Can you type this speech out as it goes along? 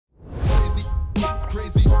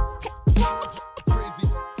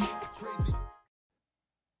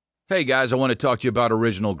Hey guys, I want to talk to you about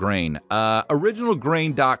Original Grain.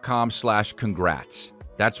 Originalgrain.com/congrats.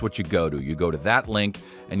 That's what you go to. You go to that link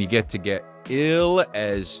and you get ill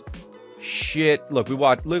as shit. Look, we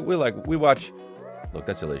watch. Look,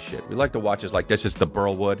 that's ill as shit. We like to watch like this. It's the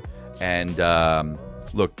Burlwood, and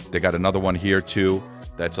look, they got another one here too.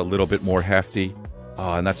 That's a little bit more hefty.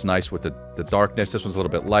 Oh, and that's nice with the darkness. This one's a little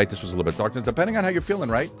bit light. This one's a little bit darkness, depending on how you're feeling,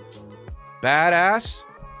 right? Badass,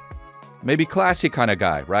 maybe classy kind of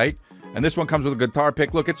guy, right? And this one comes with a guitar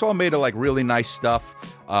pick. Look, it's all made of like really nice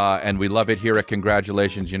stuff, and we love it here at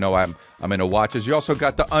Congratulations. You know, I'm into watches. You also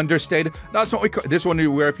got the understated. That's what we call this one.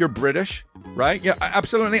 You wear if you're British, right? Yeah,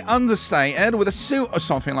 absolutely understated with a suit or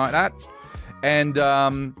something like that. And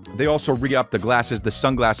they also re-upped the glasses. The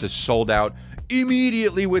sunglasses sold out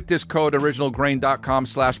immediately with this code,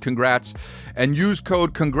 originalgrain.com/congrats, and use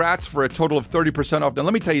code congrats for a total of 30% off. Now,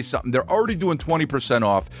 let me tell you something. They're already doing 20%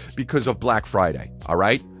 off because of Black Friday, all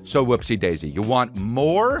right? So whoopsie daisy. You want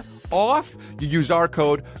more off? You use our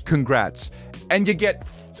code congrats, and you get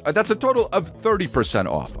that's a total of 30%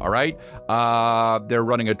 off, all right? They're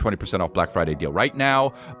running a 20% off Black Friday deal right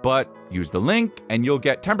now, but use the link and you'll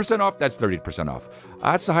get 10% off. That's 30% off.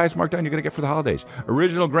 That's the highest markdown you're going to get for the holidays.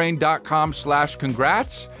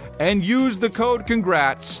 Originalgrain.com/congrats and use the code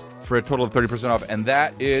congrats for a total of 30% off. And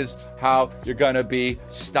that is how you're going to be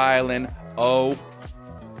styling. Oh,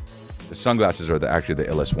 the sunglasses are actually the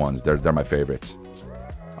illest ones. They're my favorites.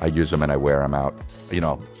 I use them and I wear them out. You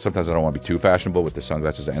know, sometimes I don't want to be too fashionable with the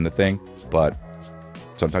sunglasses and the thing, but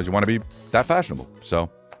sometimes you want to be that fashionable. So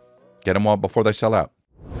get them all before they sell out.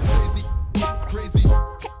 Crazy.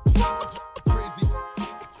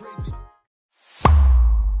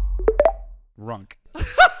 Runk.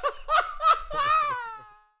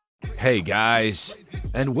 Hey guys,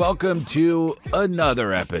 and welcome to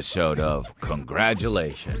another episode of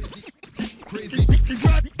Congratulations.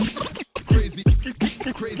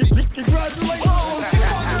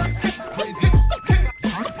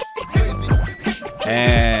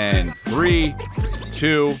 And 3,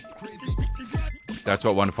 2, that's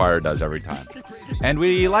what One Fire does every time. And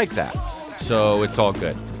we like that, so it's all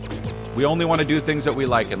good. We only want to do things that we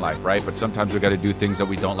like in life, right? But sometimes we got to do things that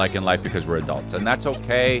we don't like in life because we're adults. And that's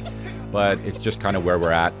okay, but it's just kind of where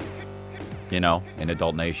we're at, you know, in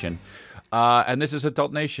Adult Nation. And this is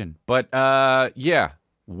Adult Nation. But, yeah,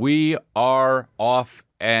 we are off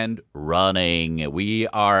and running. We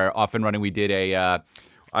are off and running. We did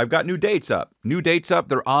I've got new dates up.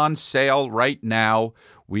 They're on sale right now.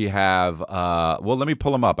 We have, well, let me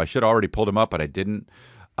pull them up. I should have already pulled them up, but I didn't.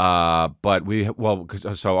 So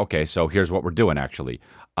here's what we're doing, actually.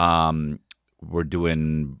 We're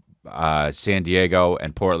doing San Diego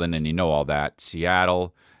and Portland, and you know all that.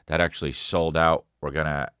 Seattle, that actually sold out. We're going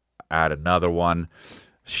to add another one.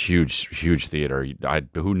 Huge theater.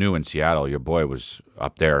 Who knew in Seattle? Your boy was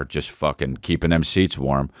up there just fucking keeping them seats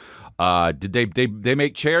warm. Did they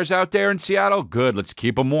make chairs out there in Seattle? Good, let's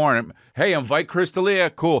keep them warm. Hey, invite Chris D'Elia.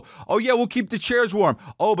 Cool. Oh, yeah, we'll keep the chairs warm.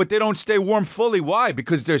 Oh, but they don't stay warm fully. Why?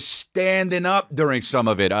 Because they're standing up during some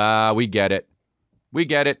of it. We get it.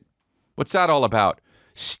 What's that all about?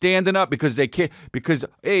 Standing up because they can't, because,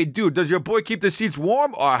 hey, dude, does your boy keep the seats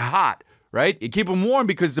warm or hot? Right? You keep them warm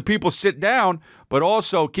because the people sit down, but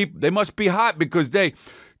also they must be hot because they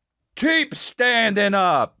keep standing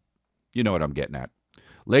up. You know what I'm getting at.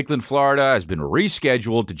 Lakeland, Florida has been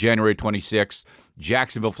rescheduled to January 26th.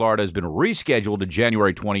 Jacksonville, Florida has been rescheduled to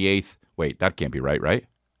January 28th. Wait, that can't be right?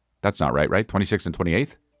 That's not right? 26th and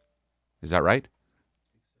 28th? Is that right?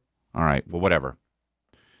 All right, well, whatever.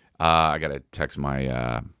 I got to text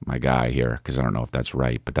my guy here because I don't know if that's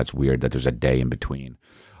right, but that's weird that there's a day in between.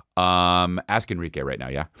 Ask Enrique right now,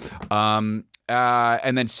 yeah? And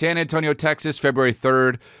then San Antonio, Texas, February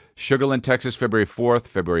 3rd. Sugar Land, Texas, February 4th,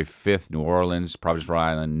 February 5th, New Orleans, Providence, Rhode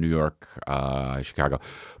Island, New York, Chicago.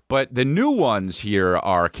 But the new ones here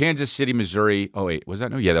are Kansas City, Missouri. Oh, wait, was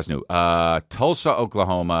that new? Yeah, that's new. Tulsa,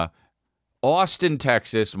 Oklahoma, Austin,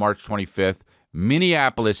 Texas, March 25th,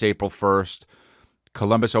 Minneapolis, April 1st,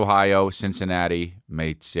 Columbus, Ohio, Cincinnati,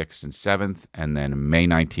 May 6th and 7th, and then May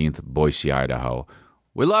 19th, Boise, Idaho.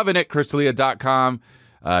 We're loving it, chrisdelia.com.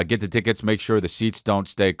 Get the tickets. Make sure the seats don't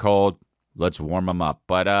stay cold. Let's warm them up.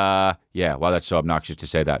 But, yeah, wow, that's so obnoxious to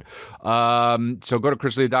say that. So go to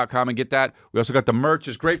chrisdelia.com and get that. We also got the merch.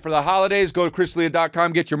 It's great for the holidays. Go to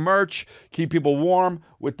chrisdelia.com, get your merch. Keep people warm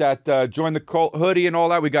with that Join the Cult hoodie and all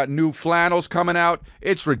that. We got new flannels coming out.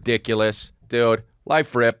 It's ridiculous. Dude,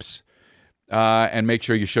 life rips. And make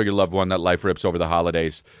sure you show your loved one that life rips over the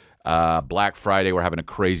holidays. Black Friday, we're having a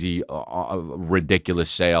crazy, ridiculous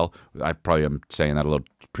sale. I probably am saying that a little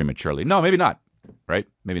prematurely. No, maybe not. Right?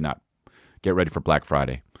 Maybe not. Get ready for Black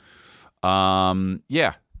Friday.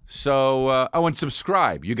 Yeah. So, and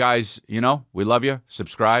subscribe. You guys, we love you.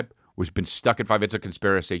 Subscribe. We've been stuck at 5. It's a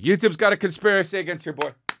conspiracy. YouTube's got a conspiracy against your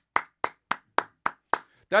boy.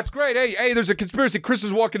 That's great. Hey, there's a conspiracy. Chris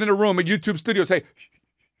is walking in a room at YouTube Studios. Hey.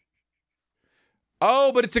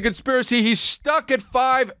 Oh, but it's a conspiracy. He's stuck at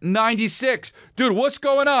 596. Dude, what's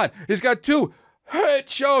going on? He's got 2 hit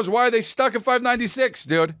shows. Why are they stuck at 596,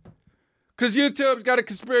 dude? Because YouTube's got a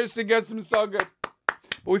conspiracy against him. It's all good.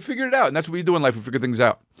 But we figured it out, and that's what we do in life. We figure things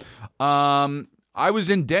out. I was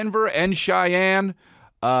in Denver and Cheyenne,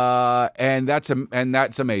 and that's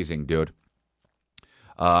amazing, dude.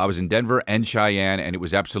 I was in Denver and Cheyenne, and it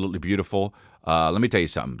was absolutely beautiful. Let me tell you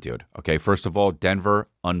something, dude. Okay, first of all, Denver,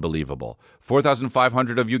 unbelievable.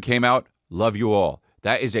 4,500 of you came out. Love you all.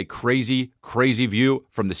 That is a crazy, crazy view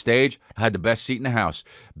from the stage. I had the best seat in the house.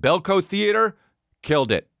 Belco Theater,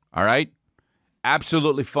 killed it. All right?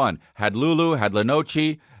 Absolutely fun. Had Lulu, had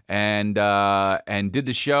Lenoci, and did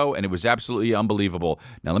the show, and it was absolutely unbelievable.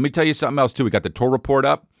 Now, let me tell you something else, too. We got the tour report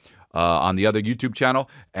up on the other YouTube channel,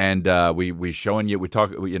 and we showing you,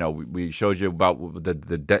 we showed you about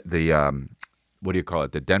the what do you call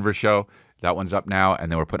it? The Denver show. That one's up now,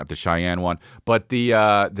 and then we're putting up the Cheyenne one. But the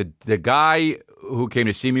guy who came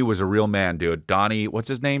to see me was a real man, dude. Donnie, what's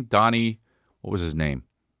his name? Donnie, what was his name?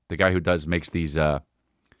 The guy who makes these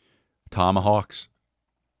tomahawks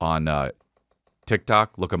on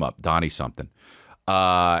TikTok. Look him up, Donnie something.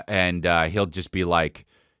 And he'll just be like,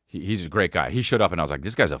 he's a great guy. He showed up, and I was like,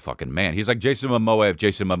 this guy's a fucking man. He's like Jason Momoa if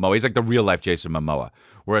Jason Momoa. He's like the real life Jason Momoa,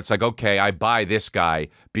 where it's like, okay, I buy this guy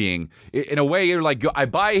being, in a way, you're like, I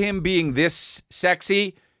buy him being this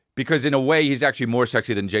sexy, because in a way, he's actually more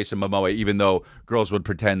sexy than Jason Momoa, even though girls would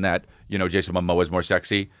pretend that, Jason Momoa is more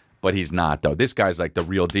sexy. But he's not, though. This guy's like the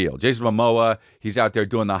real deal. Jason Momoa, he's out there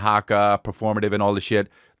doing the haka, performative, and all the shit.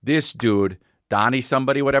 This dude, Donnie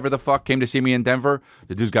somebody, whatever the fuck, came to see me in Denver.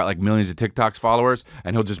 The dude's got like millions of TikToks followers,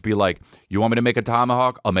 and he'll just be like, you want me to make a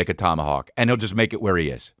tomahawk? I'll make a tomahawk. And he'll just make it where he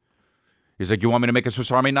is. He's like, you want me to make a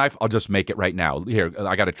Swiss Army knife? I'll just make it right now. Here,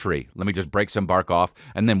 I got a tree. Let me just break some bark off,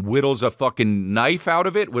 and then whittles a fucking knife out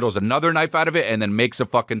of it, whittles another knife out of it, and then makes a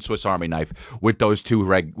fucking Swiss Army knife with those two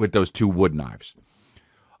wood knives.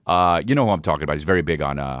 You know who I'm talking about. He's very big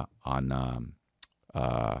on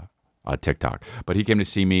TikTok. But he came to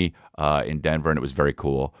see me in Denver, and it was very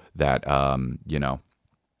cool that,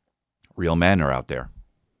 real men are out there.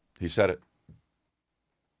 He said it.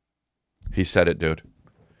 He said it, dude.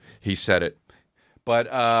 He said it.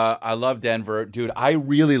 But I love Denver. Dude, I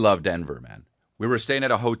really love Denver, man. We were staying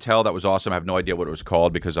at a hotel that was awesome. I have no idea what it was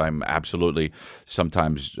called because I'm absolutely,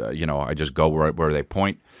 sometimes, I just go where they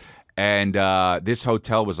point. And this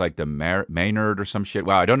hotel was like the Maynard or some shit.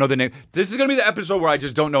 Wow, I don't know the name. This is going to be the episode where I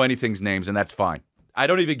just don't know anything's names, and that's fine. I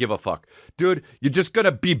don't even give a fuck. Dude, you're just going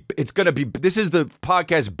to be, this is the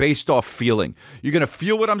podcast based off feeling. You're going to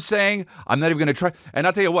feel what I'm saying. I'm not even going to try. And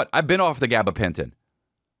I'll tell you what, I've been off the gabapentin.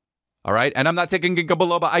 All right? And I'm not taking ginkgo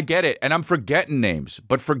biloba. I get it. And I'm forgetting names.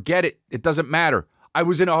 But forget it. It doesn't matter. I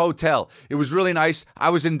was in a hotel. It was really nice. I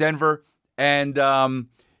was in Denver, and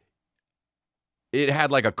it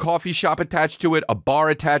had like a coffee shop attached to it, a bar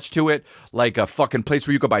attached to it, like a fucking place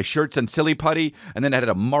where you could buy shirts and silly putty. And then it had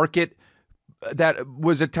a market that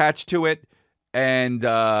was attached to it. And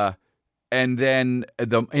then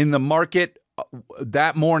in the market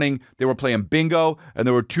that morning, they were playing bingo, and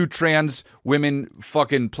there were 2 trans women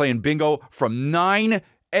fucking playing bingo from 9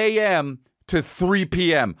 a.m. to 3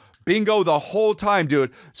 p.m. Bingo the whole time,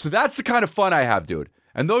 dude. So that's the kind of fun I have, dude.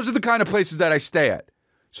 And those are the kind of places that I stay at.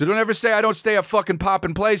 So don't ever say I don't stay at fucking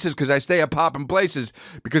poppin' places, because I stay at poppin' places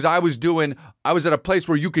because I was at a place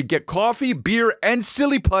where you could get coffee, beer, and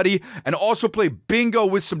silly putty, and also play bingo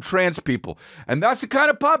with some trans people. And that's the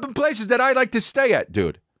kind of poppin' places that I like to stay at,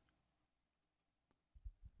 dude.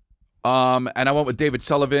 And I went with David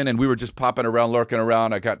Sullivan, and we were just popping around, lurking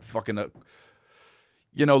around. I got fucking,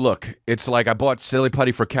 look, it's like I bought silly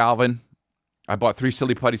putty for Calvin. I bought 3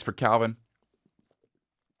 silly putties for Calvin.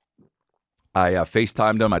 I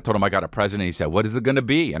FaceTimed him. I told him I got a present, and he said, what is it going to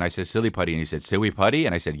be? And I said, silly putty. And he said, silly putty?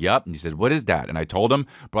 And I said, yup. And he said, what is that? And I told him,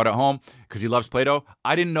 brought it home, because he loves Play-Doh.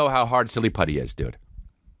 I didn't know how hard silly putty is, dude.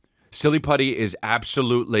 Silly putty is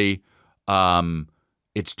absolutely,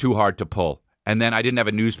 it's too hard to pull. And then I didn't have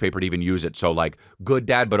a newspaper to even use it. So, like, good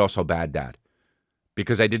dad, but also bad dad.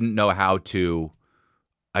 Because I didn't know how to,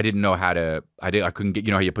 I couldn't get,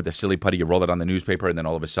 how you put the silly putty, you roll it on the newspaper, and then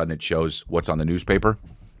all of a sudden it shows what's on the newspaper.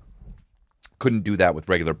 Couldn't do that with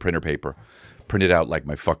regular printer paper. Printed out like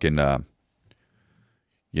my fucking,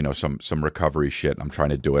 some recovery shit. I'm trying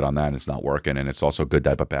to do it on that, and it's not working. And it's also Good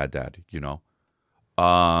Dad but Bad Dad,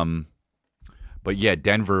 But yeah,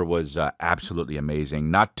 Denver was absolutely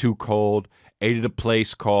amazing. Not too cold. Ate at a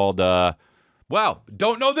place called, wow,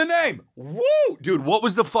 don't know the name. Woo! Dude, what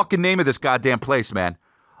was the fucking name of this goddamn place, man?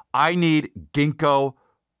 I need ginkgo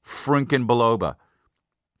frinkin' biloba.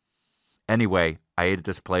 Anyway, I ate at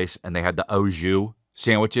this place, and they had the au jus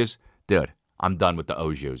sandwiches. Dude, I'm done with the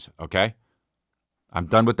au jus, okay? I'm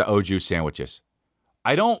done with the au jus sandwiches.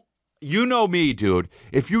 You know me, dude.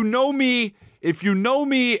 If you know me,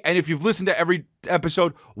 and if you've listened to every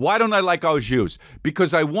episode, why don't I like au jus?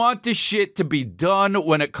 Because I want this shit to be done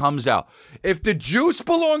when it comes out. If the juice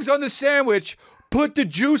belongs on the sandwich, put the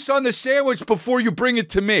juice on the sandwich before you bring it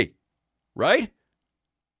to me, right?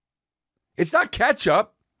 It's not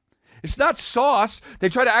ketchup. It's not sauce. They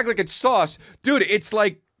try to act like it's sauce. Dude, it's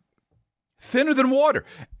like thinner than water.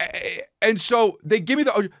 And so they give me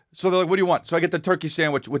so they're like, what do you want? So I get the turkey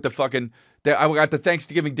sandwich with the fucking, I got the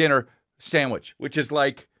Thanksgiving dinner sandwich, which is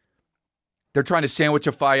like, they're trying to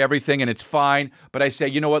sandwichify everything and it's fine. But I say,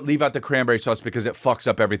 you know what? Leave out the cranberry sauce because it fucks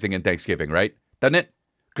up everything in Thanksgiving, right? Doesn't it?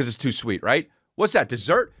 Because it's too sweet, right? What's that,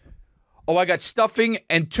 dessert? Oh, I got stuffing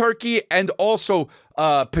and turkey and also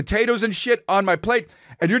potatoes and shit on my plate.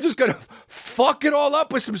 And you're just going to fuck it all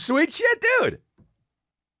up with some sweet shit, dude?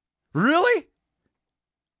 Really?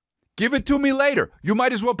 Give it to me later. You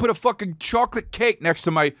might as well put a fucking chocolate cake next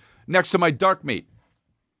to my dark meat.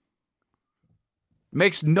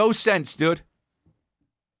 Makes no sense, dude.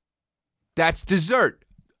 That's dessert.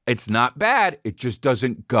 It's not bad. It just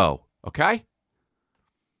doesn't go, okay?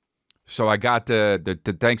 So I got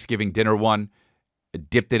the Thanksgiving dinner one,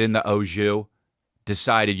 dipped it in the au jus,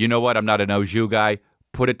 decided, you know what? I'm not an au jus guy.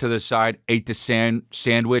 Put it to the side, ate the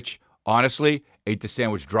sandwich. Honestly, ate the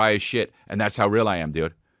sandwich dry as shit. And that's how real I am,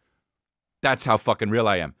 dude. That's how fucking real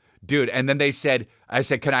I am. Dude, and then I said,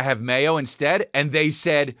 can I have mayo instead? And they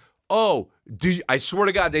said, oh, I swear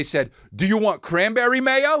to God, they said, do you want cranberry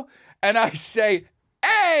mayo? And I say,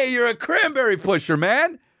 hey, you're a cranberry pusher,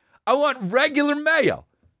 man. I want regular mayo.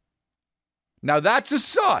 Now that's a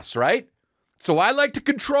sauce, right? So I like to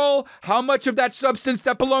control how much of that substance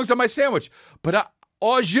that belongs on my sandwich. But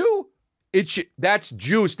au jus, that's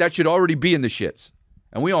juice. That should already be in the shits.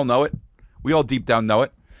 And we all know it. We all deep down know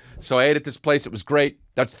it. So I ate at this place. It was great.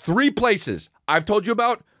 That's 3 places I've told you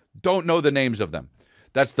about. Don't know the names of them.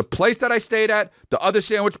 That's the place that I stayed at, the other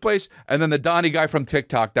sandwich place, and then the Donnie guy from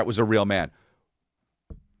TikTok that was a real man.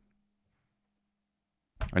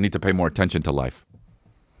 I need to pay more attention to life.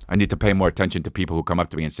 I need to pay more attention to people who come up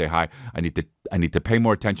to me and say hi. I need to pay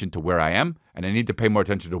more attention to where I am, and I need to pay more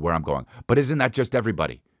attention to where I'm going. But isn't that just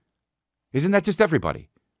everybody? Isn't that just everybody?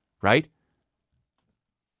 Right?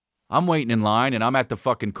 I'm waiting in line, and I'm at the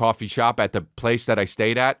fucking coffee shop at the place that I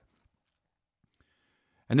stayed at.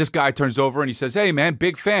 And this guy turns over and he says, hey, man,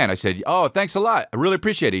 big fan. I said, oh, thanks a lot. I really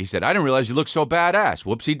appreciate it. He said, I didn't realize you look so badass.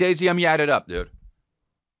 Whoopsie daisy, I'm yadded up, dude.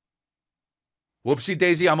 Whoopsie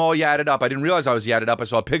daisy, I'm all yadded up. I didn't realize I was yadded up. I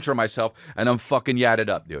saw a picture of myself, and I'm fucking yadded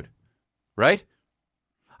up, dude. Right?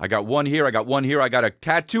 I got one here. I got one here. I got a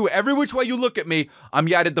tattoo. Every which way you look at me, I'm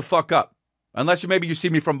yadded the fuck up. Unless maybe you see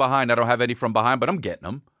me from behind. I don't have any from behind, but I'm getting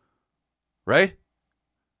them. Right?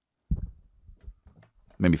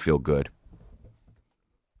 Made me feel good.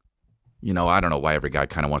 You know, I don't know why every guy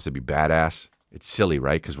kind of wants to be badass. It's silly,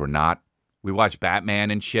 right? Because we're not. We watch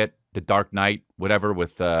Batman and shit, The Dark Knight, whatever,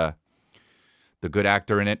 with the good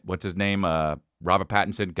actor in it. What's his name? Robert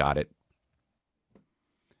Pattinson. Got it.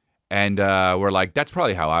 And we're like, that's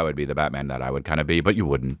probably how I would be, the Batman that I would kind of be. But you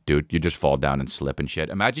wouldn't, dude. You'd just fall down and slip and shit.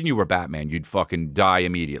 Imagine you were Batman. You'd fucking die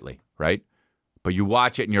immediately, right? But you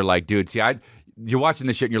watch it and you're like, dude, see, you're watching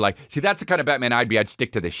this shit and you're like, see, that's the kind of Batman I'd be. I'd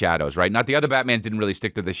stick to the shadows, right? Not the other Batmans didn't really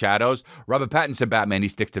stick to the shadows. Robert Pattinson Batman, he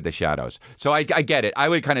sticks to the shadows. So I get it. I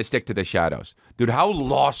would kind of stick to the shadows. Dude, how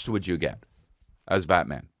lost would you get as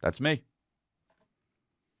Batman? That's me.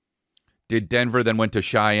 Did Denver, then went to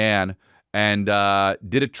Cheyenne and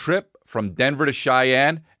did a trip from Denver to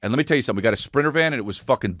Cheyenne. And let me tell you something. We got a Sprinter van, and it was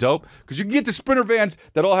fucking dope. Because you can get the Sprinter vans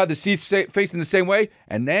that all have the seats facing the same way.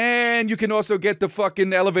 And then you can also get the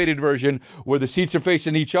fucking elevated version where the seats are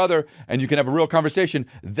facing each other, and you can have a real conversation.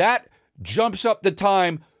 That jumps up the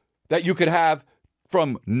time that you could have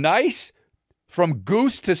from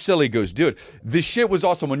goose to silly goose. Dude, this shit was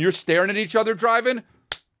awesome. When you're staring at each other driving,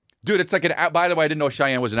 Dude, it's like by the way, I didn't know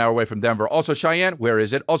Cheyenne was an hour away from Denver. Also, Cheyenne, where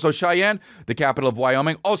is it? Also, Cheyenne, the capital of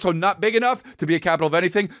Wyoming. Also, not big enough to be a capital of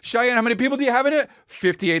anything. Cheyenne, how many people do you have in it?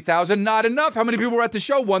 58,000. Not enough. How many people were at the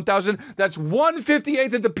show? 1,000. That's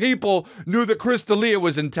 1/58th of the people knew that Chris D'Elia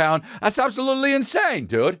was in town. That's absolutely insane,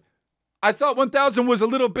 dude. I thought 1,000 was a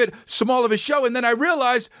little bit small of a show, and then I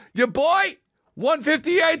realized, your boy,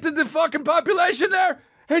 1/58th of the fucking population there,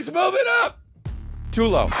 he's moving up. Too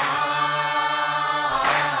low.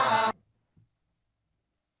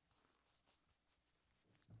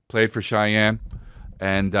 Played for Cheyenne.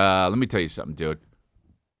 And let me tell you something, dude.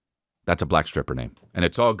 That's a black stripper name. And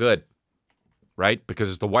it's all good, right? Because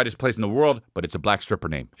it's the whitest place in the world, but it's a black stripper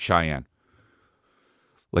name, Cheyenne.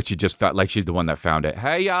 Like she's the one that found it.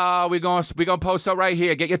 Hey, y'all, we gonna post up right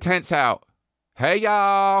here. Get your tents out. Hey,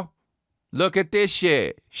 y'all, look at this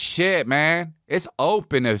shit. Shit, man. It's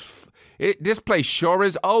open. This place sure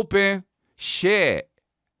is open. Shit.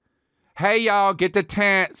 Hey, y'all, get the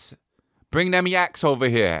tents. Bring them yaks over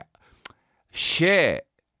here. Shit.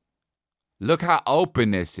 Look how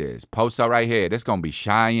open this is. Post up right here. This gonna be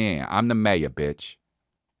Cheyenne. I'm the mayor, bitch.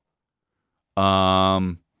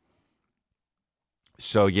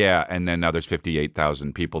 So yeah, and then now there's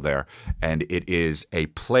 58,000 people there, and it is a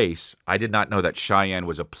place. I did not know that Cheyenne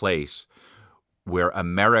was a place where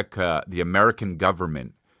the American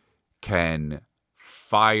government, can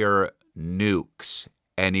fire nukes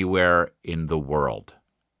anywhere in the world.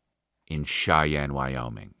 In Cheyenne,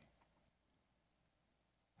 Wyoming.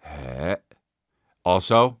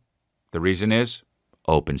 Also, the reason is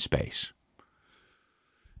open space.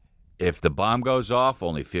 If the bomb goes off,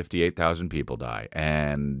 only 58,000 people die.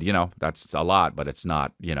 And, that's a lot, but it's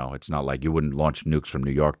not, it's not like you wouldn't launch nukes from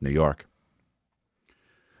New York, New York.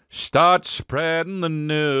 Start spreading the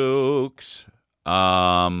nukes.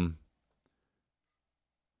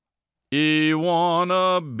 You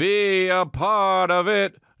wanna be a part of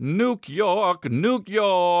it. Nuke York, Nuke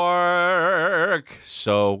York.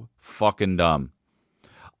 So fucking dumb.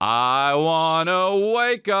 I wanna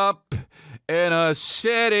wake up in a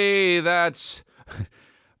city that's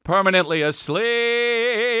permanently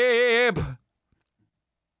asleep.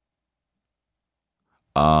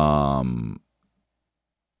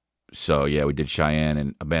 So yeah, we did Cheyenne,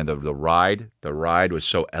 and man, the ride was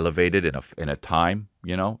so elevated in a time,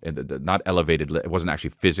 not elevated. It wasn't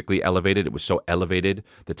actually physically elevated. It was so elevated.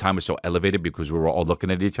 The time was so elevated because we were all looking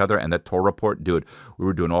at each other. And that tour report, dude, we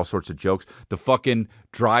were doing all sorts of jokes. The fucking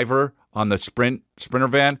driver on the Sprinter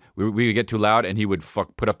van, we would get too loud, and he would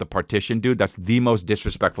put up the partition, dude. That's the most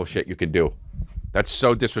disrespectful shit you can do. That's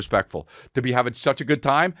so disrespectful. To be having such a good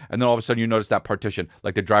time, and then all of a sudden you notice that partition,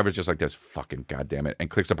 like the driver's just like this, fucking goddamn it, and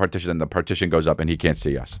clicks the partition, and the partition goes up, and he can't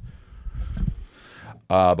see us.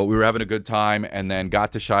 But we were having a good time, and then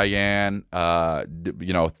got to Cheyenne.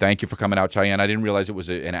 Thank you for coming out, Cheyenne. I didn't realize it was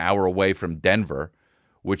an hour away from Denver,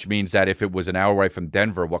 which means that if it was an hour away from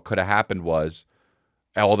Denver, what could have happened was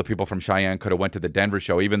all the people from Cheyenne could have went to the Denver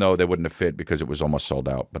show, even though they wouldn't have fit because it was almost sold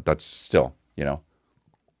out. But that's still,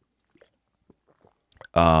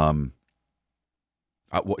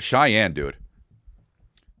 Cheyenne, dude.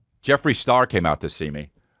 Jeffree Star came out to see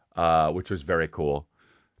me, which was very cool.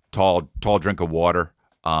 Tall drink of water.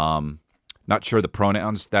 Not sure the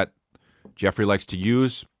pronouns that Jeffree likes to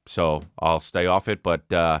use, so I'll stay off it. But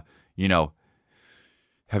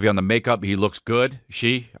heavy on the makeup. He looks good.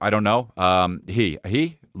 I don't know.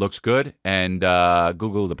 He looks good. And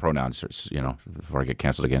Google the pronouns, before I get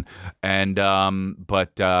canceled again. And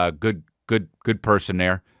but good person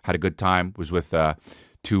there. Had a good time. Was with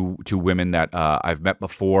two women that I've met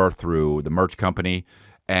before through the merch company,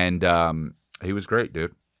 and he was great,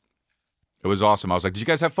 dude. It was awesome. I was like, "Did you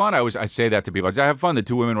guys have fun?" I say that to people. Did I have fun? The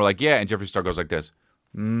two women were like, "Yeah," and Jeffree Star goes like this.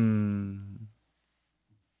 And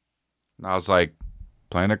I was like,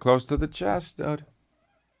 playing it close to the chest, dude.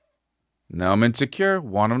 Now I'm insecure.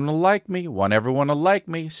 Want them to like me. Want everyone to like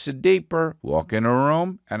me. Sit deeper. Walk in a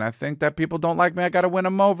room, and I think that people don't like me. I got to win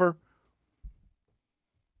them over.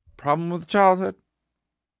 Problem with childhood.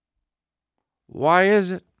 Why is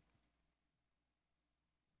it?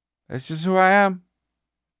 This is who I am.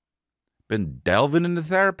 Been delving into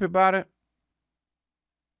therapy about it.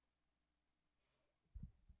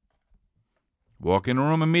 Walk in a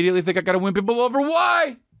room, immediately think I got to win people over.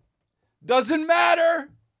 Why? Doesn't matter.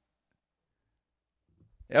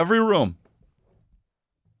 Every room.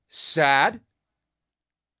 Sad.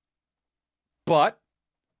 But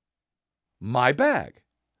my bag.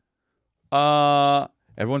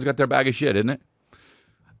 Everyone's got their bag of shit, isn't it?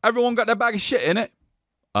 Everyone got their bag of shit, in it.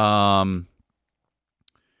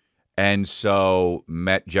 And so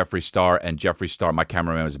met Jeffree Star, and Jeffree Star, my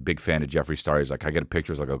cameraman was a big fan of Jeffree Star. He's like, "Can I get a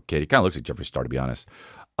picture?" I was like, "Okay." He kind of looks like Jeffree Star, to be honest.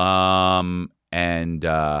 Yeah,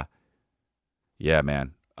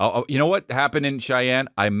 man. Oh, you know what happened in Cheyenne?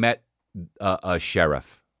 I met a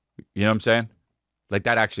sheriff. You know what I'm saying? Like,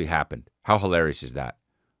 that actually happened. How hilarious is that?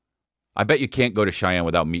 I bet you can't go to Cheyenne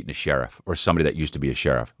without meeting a sheriff or somebody that used to be a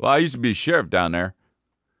sheriff. Well, I used to be a sheriff down there.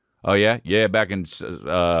 Oh, yeah? Yeah, back in,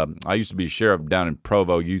 I used to be a sheriff down in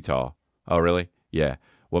Provo, Utah. Oh, really? Yeah.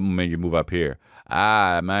 What made you move up here?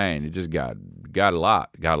 Ah, man, it just got a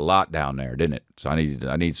lot down there, didn't it? So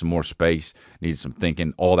I need some more space, need some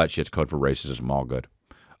thinking. All that shit's code for racism, all good.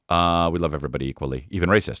 We love everybody equally, even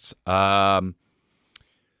racists.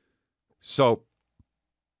 So,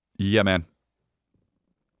 yeah, man.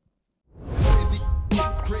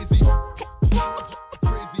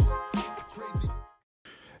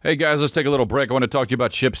 Hey guys, let's take a little break. I want to talk to you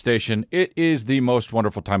about ShipStation. It is the most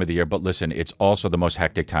wonderful time of the year, but listen, it's also the most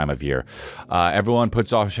hectic time of year. Everyone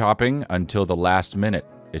puts off shopping until the last minute.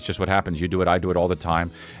 It's just what happens. You do it, I do it all the time.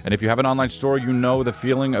 And if you have an online store, you know the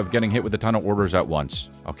feeling of getting hit with a ton of orders at once.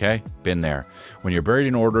 Okay? Been there. When you're buried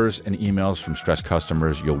in orders and emails from stressed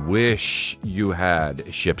customers, you'll wish you had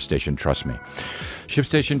ShipStation. Trust me.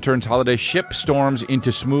 ShipStation turns holiday ship storms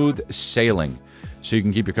into smooth sailing, so you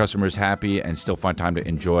can keep your customers happy and still find time to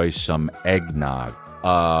enjoy some eggnog.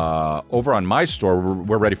 Over on my store,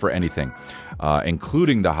 we're ready for anything,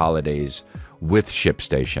 including the holidays with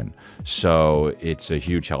ShipStation. So it's a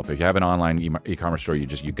huge help. If you have an online e-commerce store,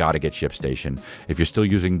 you got to get ShipStation. If you're still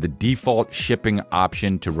using the default shipping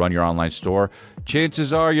option to run your online store,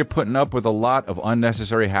 chances are you're putting up with a lot of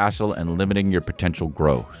unnecessary hassle and limiting your potential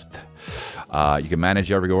growth. You can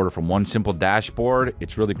manage every order from one simple dashboard.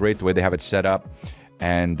 It's really great the way they have it set up.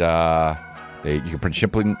 And you can print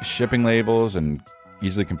shipping labels and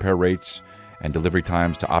easily compare rates and delivery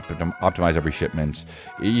times to optimize every shipment.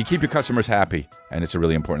 You keep your customers happy, and it's a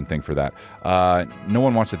really important thing for that. No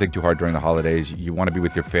one wants to think too hard during the holidays. You want to be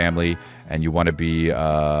with your family, and you want to be,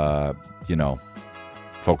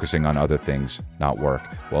 focusing on other things, not work.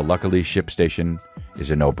 Well, luckily, ShipStation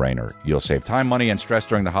is a no-brainer. You'll save time, money, and stress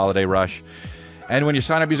during the holiday rush. And when you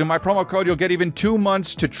sign up using my promo code, you'll get even 2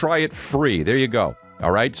 months to try it free. There you go.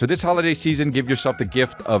 All right? So this holiday season, give yourself the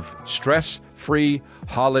gift of stress-free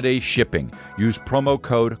holiday shipping. Use promo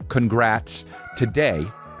code CONGRATS today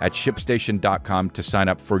at ShipStation.com to sign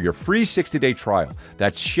up for your free 60-day trial.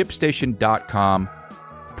 That's ShipStation.com,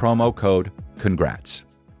 promo code CONGRATS.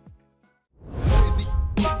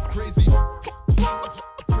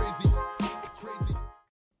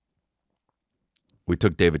 We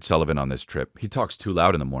took David Sullivan on this trip. He talks too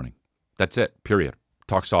loud in the morning. That's it, period.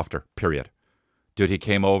 Talk softer, period. Dude, he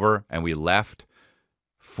came over and we left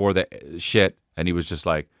for the shit, and he was just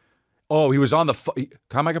like, oh, he was on the phone.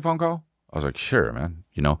 Can I make a phone call? I was like, sure, man.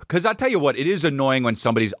 Because I tell you what, it is annoying when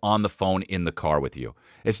somebody's on the phone in the car with you.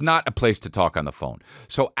 It's not a place to talk on the phone.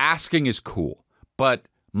 So asking is cool. But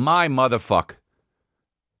my motherfuck,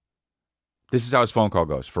 this is how his phone call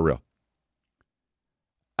goes, for real.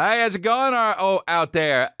 Hey, how's it going? Out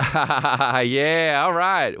there. Yeah, all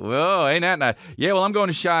right. Whoa, ain't that nice? Yeah, well, I'm going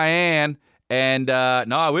to Cheyenne. And,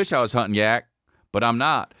 no, I wish I was hunting yak, but I'm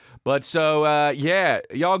not. But so, yeah,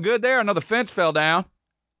 y'all good there? Another fence fell down.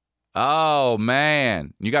 Oh,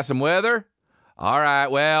 man. You got some weather? All right,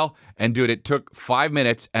 well, and dude, it took 5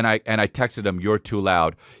 minutes, and I texted him, you're too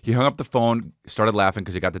loud. He hung up the phone, started laughing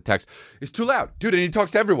because he got the text. It's too loud. Dude, and he talks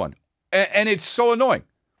to everyone. And it's so annoying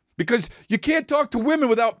because you can't talk to women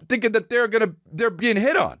without thinking that they're being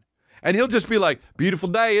hit on. And he'll just be like, beautiful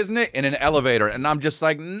day, isn't it? In an elevator. And I'm just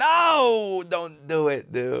like, no, don't do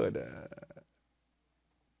it, dude.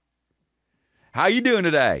 How you doing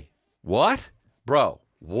today? What? Bro,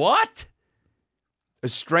 what? A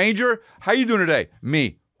stranger? How you doing today?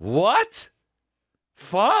 Me. What?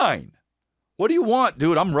 Fine. What do you want,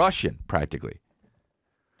 dude? I'm Russian, practically.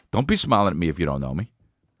 Don't be smiling at me if you don't know me.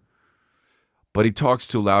 But he talks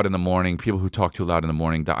too loud in the morning. People who talk too loud in the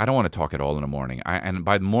morning, I don't want to talk at all in the morning. And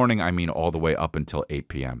by the morning, I mean all the way up until 8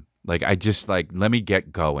 p.m. Like, let me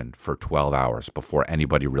get going for 12 hours before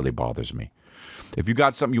anybody really bothers me. If you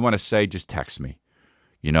got something you want to say, just text me.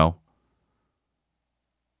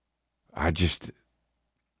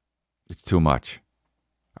 It's too much.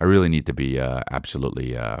 I really need to be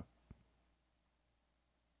absolutely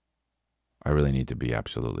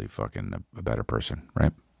fucking a better person,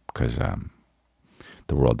 right? Because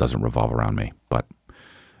the world doesn't revolve around me, but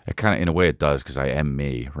it kind of, in a way, it does because I am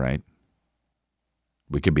me, right?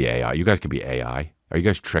 We could be AI. You guys could be AI. Are you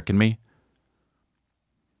guys tricking me?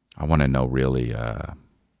 I want to know really. I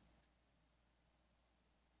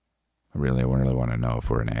I really want to know if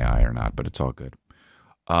we're an AI or not, but it's all good.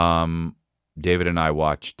 David and I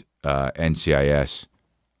watched NCIS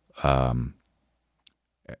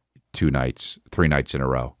 3 nights in a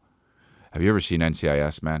row. Have you ever seen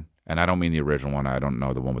NCIS, man? And I don't mean the original one. I don't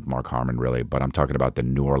know the one with Mark Harmon, really, but I'm talking about the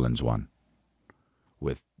New Orleans one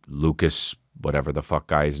with Lucas, whatever the fuck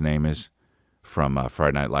guy's name is, from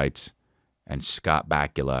Friday Night Lights, and Scott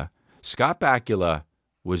Bakula. Scott Bakula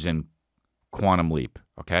was in Quantum Leap,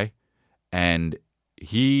 okay? And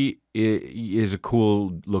he is a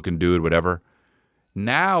cool-looking dude, whatever.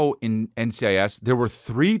 Now in NCIS, there were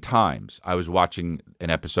 3 times I was watching an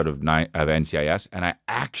episode of NCIS, and I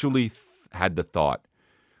actually had the thought,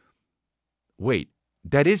 wait,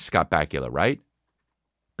 that is Scott Bakula, right?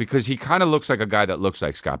 Because he kind of looks like a guy that looks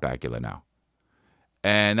like Scott Bakula now.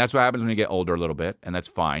 And that's what happens when you get older a little bit, and that's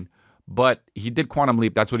fine. But he did Quantum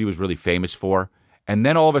Leap. That's what he was really famous for. And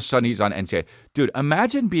then all of a sudden he's on NCIS. Dude,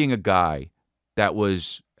 imagine being a guy that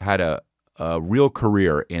had a real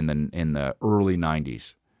career in the early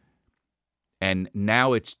 90s. And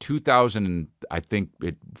now it's 2000, I think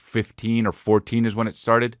 15 or 14 is when it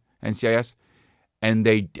started, NCIS. And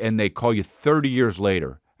they call you 30 years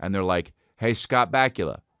later, and they're like, hey, Scott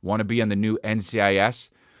Bakula, want to be on the new NCIS?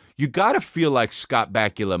 You got to feel like Scott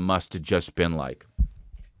Bakula must have just been like,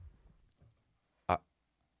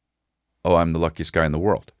 oh, I'm the luckiest guy in the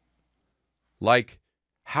world. Like,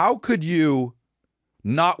 how could you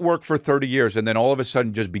not work for 30 years and then all of a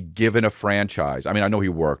sudden just be given a franchise? I mean, I know he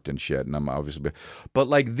worked and shit, and I'm obviously, but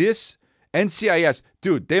like this NCIS,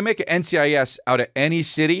 dude, they make an NCIS out of any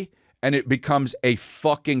city, and it becomes a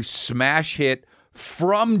fucking smash hit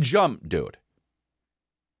from jump, dude.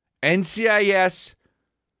 NCIS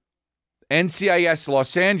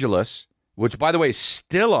Los Angeles, which, by the way, is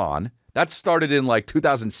still on. That started in like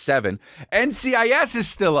 2007. NCIS is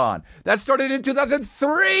still on. That started in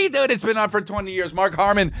 2003, dude. It's been on for 20 years. Mark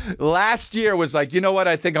Harmon last year was like, you know what?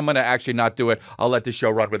 I think I'm going to actually not do it. I'll let the show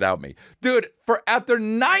run without me. Dude, after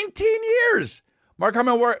 19 years, Mark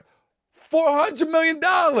Harmon worked $400 million,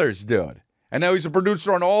 dude. And now he's a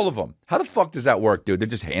producer on all of them. How the fuck does that work, dude? They're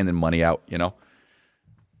just handing money out, you know?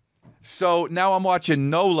 So now I'm watching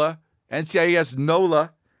NOLA, NCIS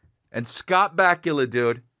NOLA, and Scott Bakula,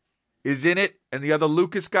 dude, is in it, and the other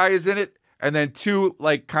Lucas guy is in it, and then 2,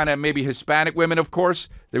 like, kind of maybe Hispanic women, of course.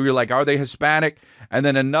 They were like, are they Hispanic? And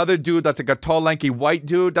then another dude that's like a tall, lanky white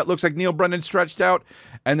dude that looks like Neil Brennan stretched out,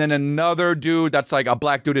 and then another dude that's like a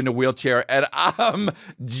black dude in a wheelchair, and I'm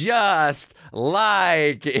just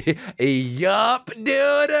like, yup,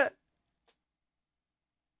 dude.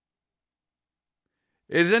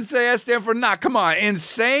 Is NCIS stand for not? Come on,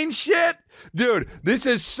 insane shit? Dude, this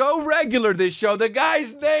is so regular, this show. The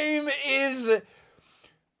guy's name is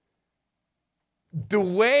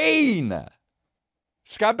Dwayne.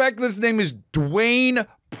 Scott Bakula's name is Dwayne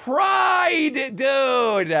Pride,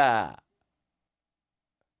 dude.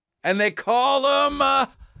 And they call him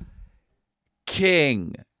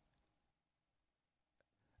King.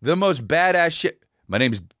 The most badass shit. My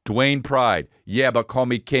name's Dwayne Pride. Yeah, but call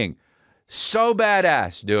me King. So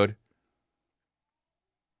badass, dude.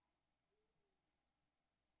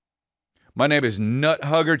 My name is Nut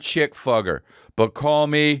Hugger Chick Fugger, but call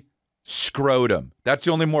me Scrotum. That's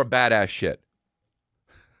the only more badass shit.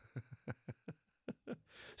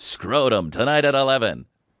 Scrotum tonight at 11.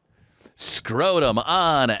 Scrotum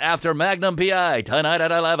on after Magnum PI tonight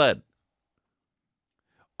at 11.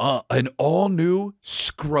 An all new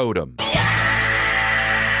Scrotum.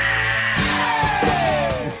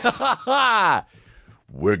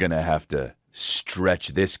 We're gonna have to stretch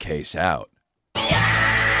this case out.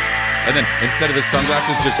 And then instead of his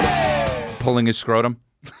sunglasses, just pulling his scrotum.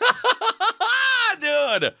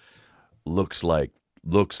 Dude, looks like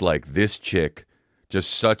this chick. Just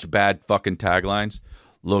such bad fucking taglines.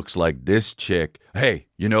 Looks like this chick. Hey,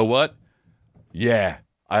 you know what? Yeah,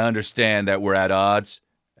 I understand that we're at odds,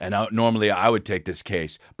 and normally I would take this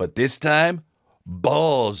case, but this time,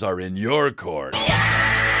 balls are in your court.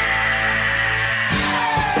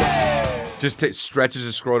 Just stretches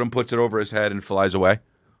his scrotum, puts it over his head, and flies away.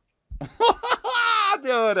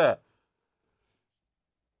 Dude.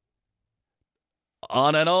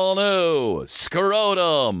 On an all-new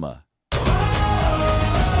Scrotum.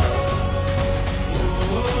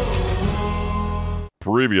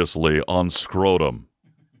 Previously on Scrotum.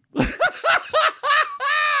 Dude.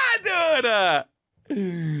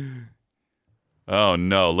 Oh,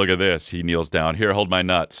 no. Look at this. He kneels down. Here, hold my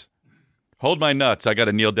nuts. Hold my nuts. I got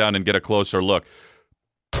to kneel down and get a closer look.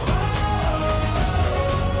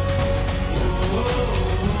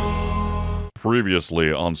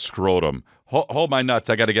 Previously on Scrotum. Hold my nuts.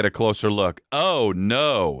 I got to get a closer look. Oh,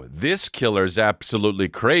 no. This killer's absolutely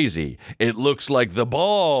crazy. It looks like the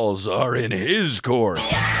balls are in his court.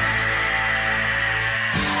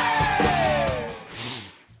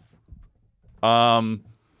 Oh,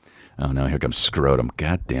 no. Here comes Scrotum.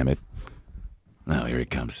 God damn it. Oh, here he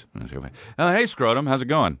comes. Oh, hey, Scrotum. How's it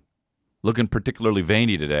going? Looking particularly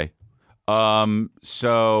veiny today.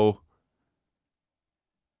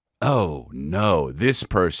 Oh, no, this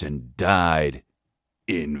person died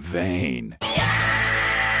in vain.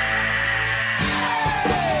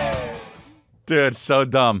 Dude, so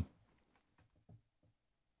dumb.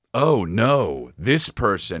 Oh, no, this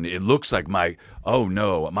person, it looks like my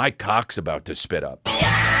cock's about to spit up. What?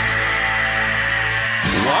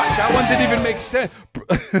 That one didn't even make sense.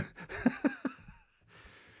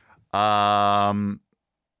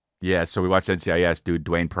 Yeah, so we watched NCIS, dude,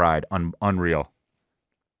 Dwayne Pride, unreal.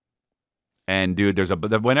 And dude,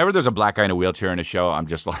 whenever there's a black guy in a wheelchair in a show, I'm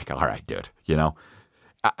just like, all right, dude, you know,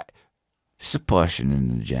 it's pushing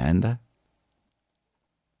an agenda.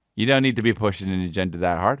 You don't need to be pushing an agenda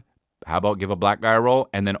that hard. How about give a black guy a role?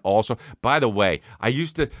 And then also, by the way, I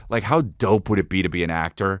used to like, how dope would it be to be an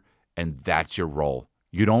actor and that's your role?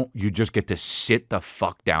 You just get to sit the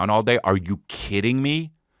fuck down all day. Are you kidding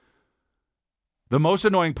me? The most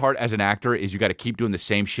annoying part as an actor is you got to keep doing the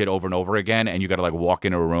same shit over and over again, and you got to like walk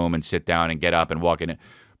into a room and sit down and get up and walk in it.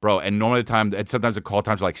 Bro, and normally the time, and sometimes the call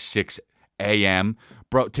times are like 6 a.m.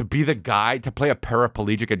 Bro, to be the guy, to play a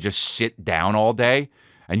paraplegic and just sit down all day,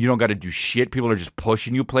 and you don't got to do shit. People are just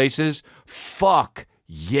pushing you places. Fuck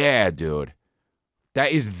yeah, dude.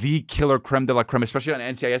 That is the killer creme de la creme, especially on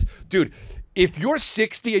NCIS. Dude, if you're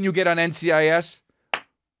 60 and you get on NCIS,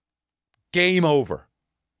 game over.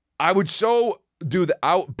 I would so do that.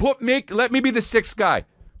 Let me be the 6th guy.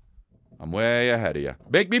 I'm way ahead of you.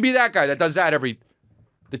 Make me be that guy that does that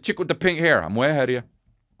the chick with the pink hair. I'm way ahead of you.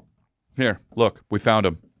 Here, look, we found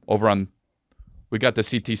him we got the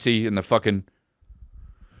CTC in the fucking.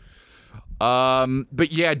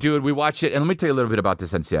 But yeah, dude, we watched it, and let me tell you a little bit about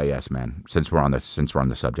this NCIS, man. Since we're on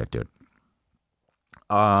the subject, dude.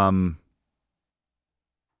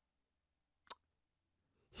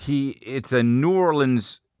 It's a New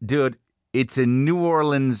Orleans dude. It's in New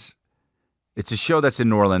Orleans. It's a show that's in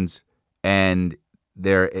New Orleans, and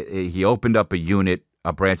he opened up a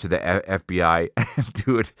branch of the FBI.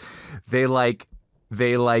 Dude, they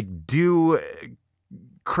do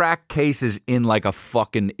crack cases in like a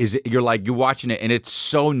fucking you're watching it and it's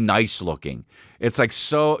so nice looking. It's like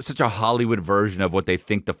such a Hollywood version of what they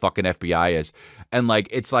think the fucking FBI is. And like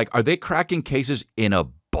it's like, are they cracking cases in a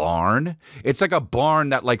barn? It's like a barn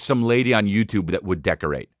that like some lady on YouTube that would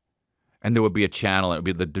decorate. And there would be a channel, and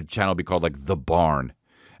the channel would be called like The Barn.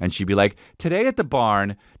 And she'd be like, today at the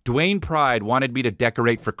barn, Dwayne Pride wanted me to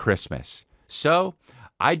decorate for Christmas. So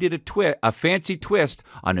I did a fancy twist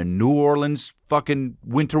on a New Orleans fucking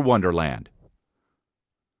winter wonderland.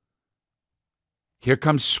 Here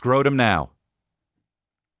comes Scrotum now.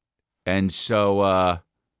 And so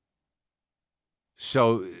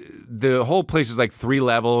the whole place is like 3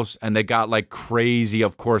 levels, and they got like crazy,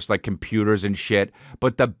 of course, like computers and shit.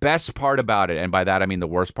 But the best part about it, and by that I mean the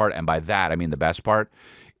worst part, and by that I mean the best part,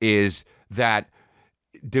 is that,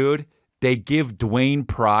 dude, they give Dwayne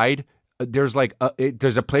Pride, there's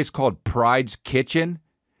a place called Pride's Kitchen,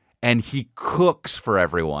 and he cooks for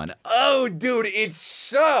everyone. Oh, dude, it's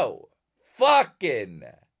so fucking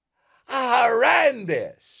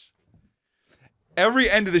horrendous. Every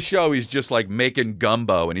end of the show, he's just like making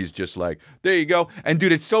gumbo, and he's just like, there you go. And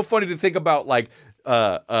dude, it's so funny to think about like,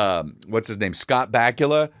 what's his name? Scott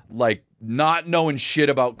Bakula, like not knowing shit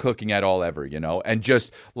about cooking at all ever, you know? And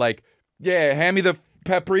just like, yeah, hand me the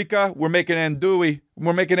paprika. We're making andouille.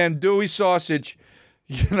 We're making andouille sausage.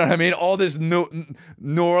 You know what I mean? All this New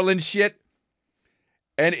Orleans shit.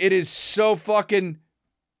 And it is so fucking,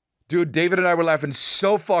 dude, David and I were laughing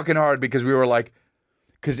so fucking hard because we were like,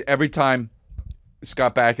 because every time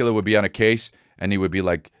Scott Bakula would be on a case and he would be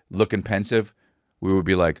like looking pensive, we would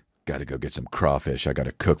be like, gotta go get some crawfish. I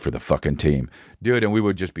gotta cook for the fucking team. Dude, and we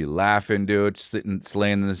would just be laughing, dude, slaying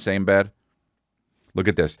in the same bed. Look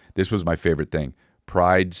at this. This was my favorite thing.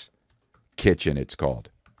 Pride's Kitchen, it's called.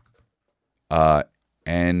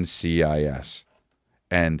 NCIS.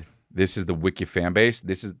 And this is the wiki fan base.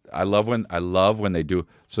 I love when they do.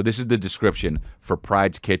 So this is the description for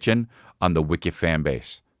Pride's Kitchen on the wiki fan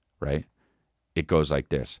base, right? It goes like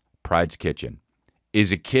this. Pride's Kitchen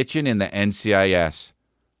is a kitchen in the NCIS.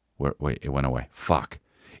 Wait, it went away. Fuck.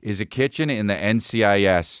 Is a kitchen in the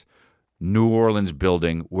NCIS New Orleans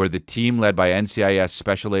building where the team led by NCIS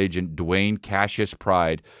Special Agent Dwayne Cassius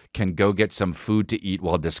Pride can go get some food to eat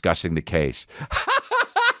while discussing the case.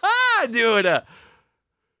 Dude,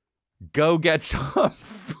 go get some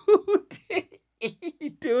food to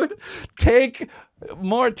eat, dude. Take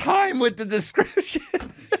more time with the description.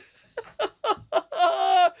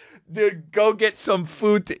 Dude, go get some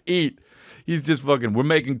food to eat. He's just fucking, we're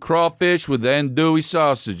making crawfish with andouille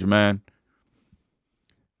sausage, man.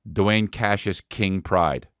 Dwayne Cassius King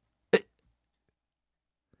Pride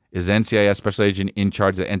is the NCIS Special Agent in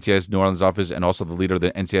charge of the NCIS New Orleans office and also the leader of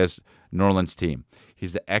the NCIS New Orleans team.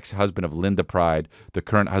 He's the ex-husband of Linda Pride, the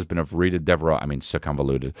current husband of Rita Devereaux. I mean, so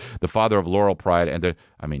convoluted. The father of Laurel Pride, and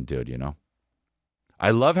dude, you know. I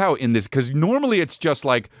love how in this, because normally it's just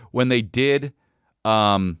like when they did,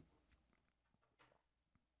 when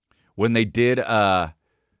they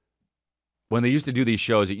used to do these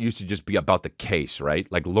shows, it used to just be about the case,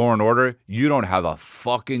 right? Like Law and Order, you don't have a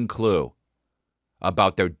fucking clue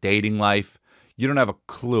about their dating life. You don't have a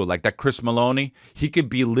clue. Like that Chris Maloney, he could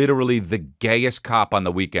be literally the gayest cop on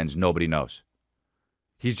the weekends. Nobody knows.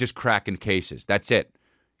 He's just cracking cases. That's it.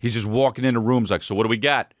 He's just walking into rooms like, so what do we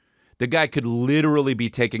got? The guy could literally be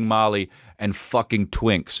taking Molly and fucking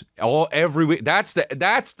twinks every week. That's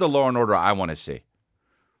the Law and Order I want to see.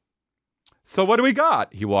 So what do we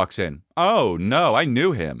got? He walks in. Oh, no, I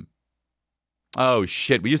knew him. Oh,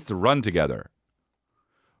 shit, we used to run together.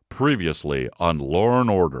 Previously on Law and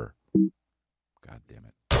Order. God damn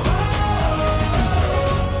it.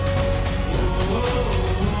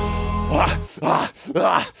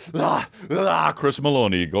 Chris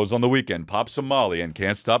Maloney goes on the weekend, pops some Molly, and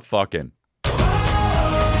can't stop fucking.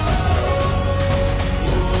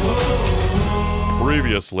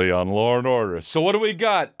 Previously on Law and Order. So what do we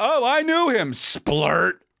got? Oh, I knew him,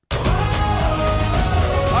 splurt.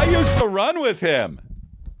 I used to run with him.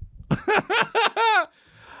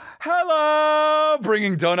 Hello,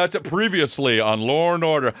 bringing donuts at previously on Law and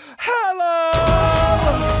Order. Hello.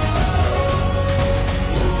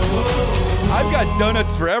 I've got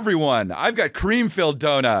donuts for everyone. I've got cream-filled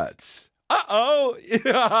donuts. Uh-oh.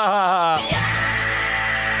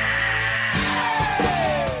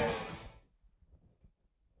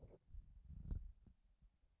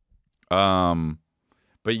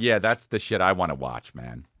 But yeah, that's the shit I want to watch,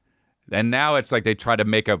 man. And now it's like they try to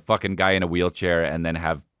make a fucking guy in a wheelchair and then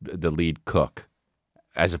have the lead cook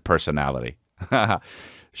as a personality.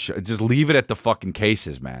 Just leave it at the fucking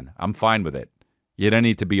cases, man. I'm fine with it. You don't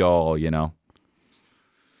need to be all, you know.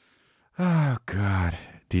 Oh God,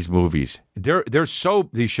 these movies. These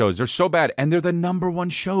shows, they're so bad, and they're the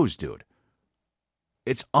 #1 shows, dude.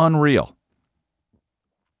 It's unreal.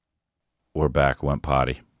 We're back, went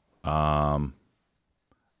potty. Oh,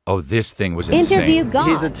 this thing was insane. Interview gone.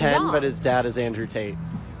 He's a 10, but his dad is Andrew Tate.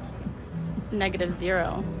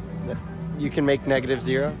 -0. You can make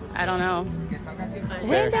 -0? I don't know.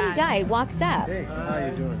 Random guy walks up. Hey, how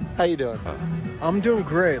you doing? How you doing? I'm doing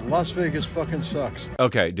great. Las Vegas fucking sucks.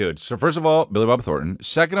 Okay, dude. So first of all, Billy Bob Thornton.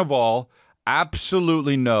 Second of all,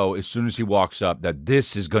 absolutely know as soon as he walks up that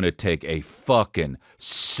this is going to take a fucking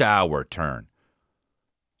sour turn.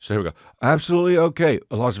 So here we go. Absolutely okay.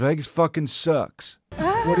 Las Vegas fucking sucks.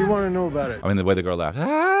 What do you want to know about it? I mean, the way the girl laughs.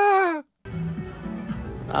 Ah!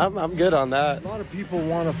 I'm good on that. A lot of people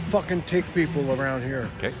want to fucking take people around here.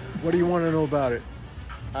 Okay. What do you want to know about it?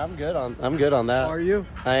 I'm good on that. Are you?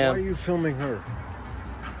 I am. Why are you filming her?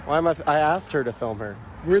 Why am I asked her to film her.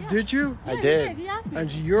 Did you? I did. He asked me.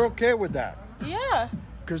 And you're okay with that? Yeah.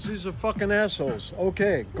 Because these are fucking assholes.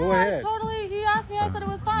 Okay, go No, ahead. Totally. He asked me. I said it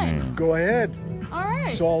was fine. Go ahead. All right.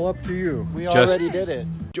 It's all up to you. We Just- already did it.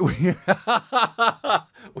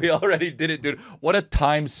 We already did it, dude. What a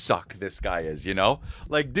time suck this guy is, you know?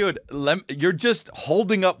 Like, dude, you're just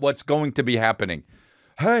holding up what's going to be happening.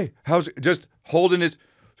 Hey, how's it? Just holding his...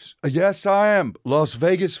 Yes, I am. Las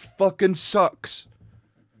Vegas fucking sucks.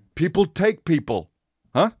 People take people.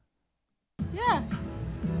 Huh? Yeah.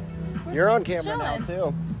 You're on camera now,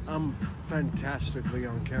 Chilling. too. I'm fantastically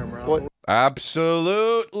on camera. What?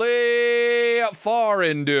 Absolutely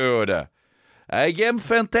foreign, dude. I am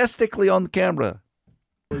fantastically on camera.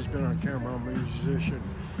 I've always been on camera. I'm a musician.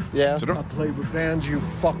 Yeah. So I play with bands you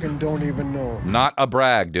fucking don't even know. Not a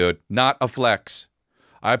brag, dude. Not a flex.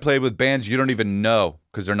 I play with bands you don't even know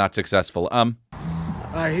because they're not successful. I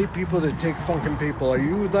hate people that take fucking people. Are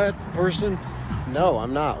you that person? No,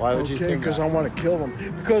 I'm not. Why would you say Because that? I want to kill them.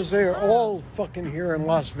 Because they're all fucking here in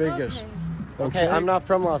Las Vegas. Okay, I'm not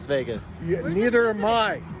from Las Vegas. Neither am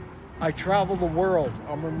I. I travel the world.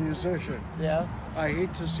 I'm a musician. Yeah. I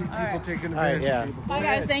hate to see people right. taking All right, advantage yeah. of people. Go Bye, guys.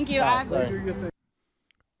 ahead. Thank you. Bye, I- sorry. Do your thing.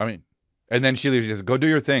 I mean, And then she leaves. She says, "Go do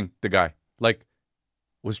your thing." The guy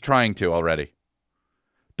was trying to already.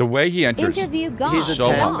 The way he enters. Interview gone. He's a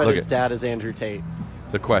So 10, long. but Look his at- dad is Andrew Tate.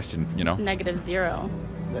 The question, -0.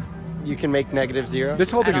 You can make -0? This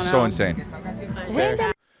whole thing I is don't so know. insane.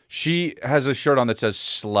 Random She has a shirt on that says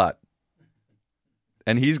 "slut,"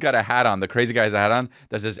 and he's got a hat on. The crazy guy has a hat on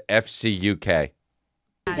that says "FCUK."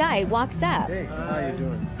 guy walks up. Hey, how you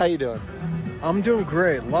doing? How you doing? I'm doing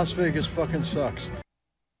great. Las Vegas fucking sucks.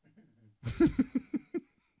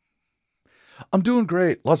 I'm doing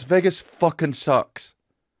great. Las Vegas fucking sucks.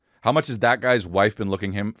 How much has that guy's wife been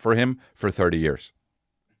looking for him for 30 years?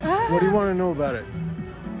 What do you want to know about it?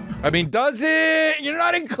 I mean, does it? You're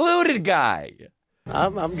not included, guy.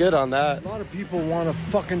 I'm good on that. A lot of people want to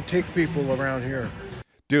fucking take people around here.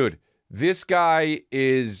 Dude, this guy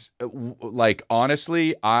is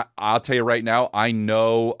honestly, I'll tell you right now, I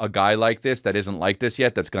know a guy like this that isn't like this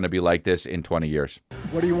yet that's going to be like this in 20 years.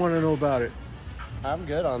 What do you want to know about it? I'm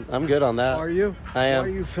good on that. Are you? I am. Why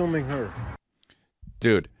are you filming her?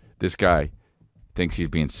 Dude, this guy thinks he's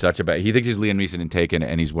being such a bad. He thinks he's Liam Neeson in Taken,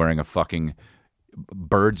 and he's wearing a fucking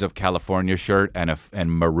Birds of California shirt and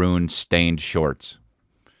maroon stained shorts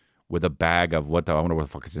with a bag of I wonder what the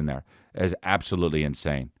fuck is in there. It is absolutely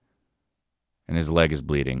insane. And his leg is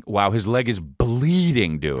bleeding. Wow, his leg is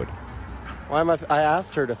bleeding, dude. Why am I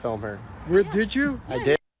asked her to film her. Where did you? I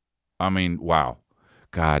did. I mean, wow.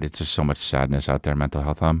 God, it's just so much sadness out there, mental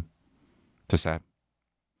health. It's just sad.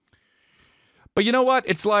 But you know what?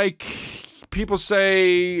 It's like people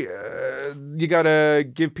say you got to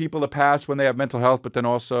give people a pass when they have mental health, but then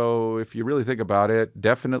also, if you really think about it,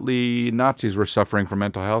 definitely Nazis were suffering from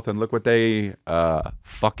mental health, and look what they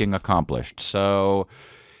fucking accomplished. So,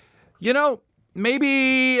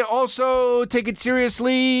 maybe also take it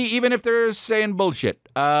seriously, even if they're saying bullshit.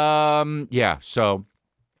 Yeah, so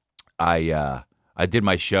I did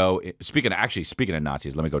my show. Speaking of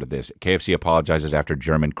Nazis, let me go to this. KFC apologizes after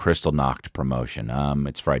German Kristallnacht promotion.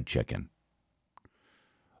 It's fried chicken.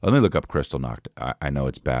 Let me look up Kristallnacht. I know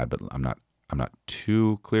it's bad, but I'm not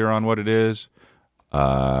too clear on what it is.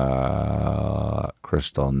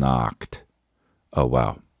 Kristallnacht. Oh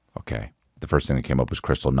wow. Okay. The first thing that came up was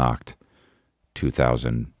Kristallnacht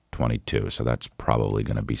 2022. So that's probably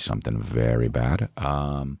going to be something very bad.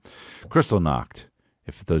 Kristallnacht.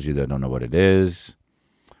 If those of you that don't know what it is,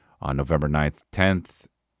 on November 9th, 10th,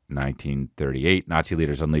 1938, Nazi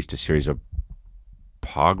leaders unleashed a series of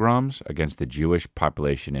pogroms against the Jewish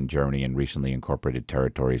population in Germany and recently incorporated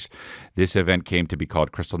territories. This event came to be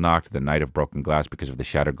called Kristallnacht, the Night of Broken Glass, because of the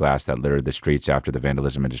shattered glass that littered the streets after the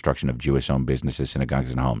vandalism and destruction of Jewish-owned businesses, synagogues,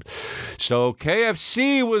 and homes. So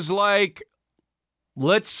KFC was like,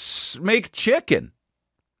 let's make chicken.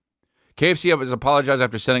 KFC has apologized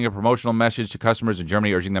after sending a promotional message to customers in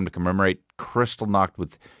Germany urging them to commemorate Kristallnacht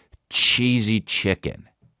with cheesy chicken.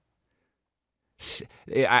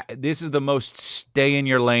 This is the most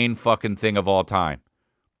stay-in-your-lane fucking thing of all time.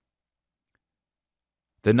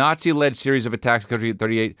 The Nazi-led series of attacks in the country in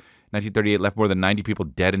 1938 left more than 90 people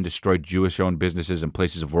dead and destroyed Jewish-owned businesses and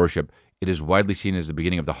places of worship. It is widely seen as the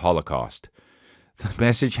beginning of the Holocaust. The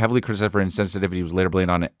message, heavily criticized for insensitivity, was later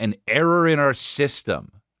blamed on an error in our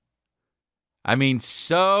system. I mean,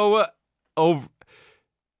 so over.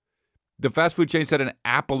 The fast food chain said an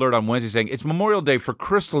app alert on Wednesday saying, it's Memorial Day for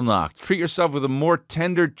Kristallnacht. Treat yourself with a more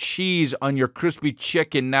tender cheese on your crispy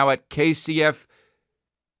chicken now at KF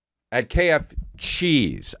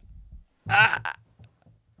Cheese.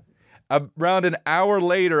 Around an hour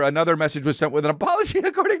later, another message was sent with an apology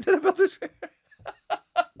according to the builders.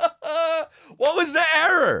 What was the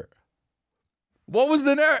error? What was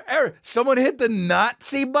the error? Someone hit the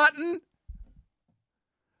Nazi button?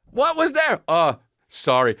 What was there?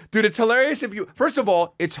 Sorry. Dude, it's hilarious if you... First of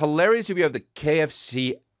all, it's hilarious if you have the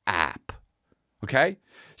KFC app. Okay?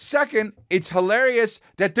 Second, it's hilarious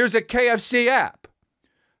that there's a KFC app.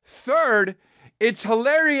 Third, it's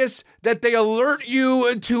hilarious that they alert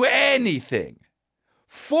you to anything.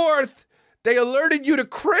 Fourth, they alerted you to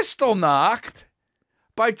Kristallnacht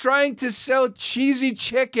by trying to sell cheesy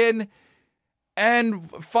chicken, and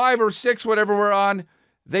 5 or 6, whatever we're on,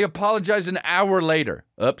 they apologize an hour later.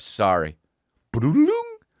 Oops, sorry.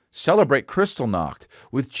 Celebrate Kristallnacht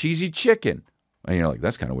with cheesy chicken. And you're like,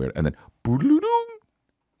 that's kind of weird. And then,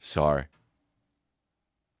 sorry.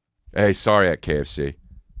 Hey, sorry at KFC.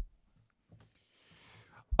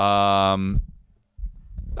 Oh,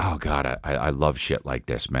 God, I love shit like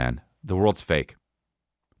this, man. The world's fake.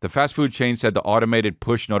 The fast food chain said the automated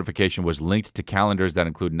push notification was linked to calendars that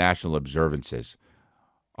include national observances.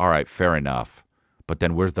 All right, fair enough. But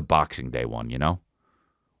then where's the Boxing Day one, you know?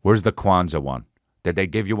 Where's the Kwanzaa one? Did they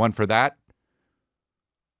give you one for that?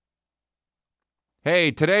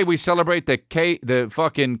 Hey, today we celebrate the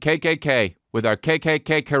fucking KKK with our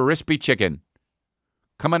KKK crispy chicken.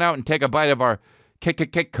 Come on out and take a bite of our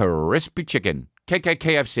KKK crispy chicken.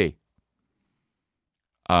 KKKFC.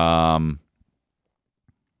 Unreal.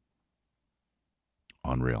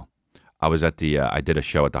 I was at I did a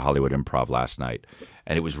show at the Hollywood Improv last night,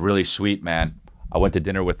 and it was really sweet, man. I went to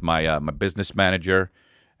dinner with my business manager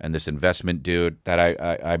and this investment dude that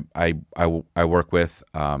I work with.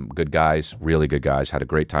 Good guys, really good guys. Had a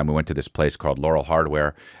great time. We went to this place called Laurel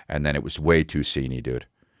Hardware, and then it was way too sceney, dude.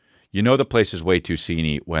 You know the place is way too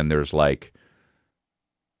sceney when there's like,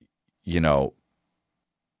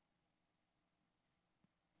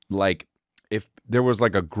 like if there was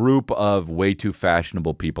like a group of way too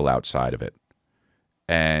fashionable people outside of it,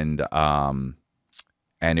 and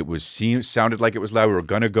it was sounded like it was loud. We were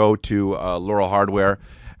gonna go to Laurel Hardware,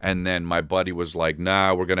 and then my buddy was like,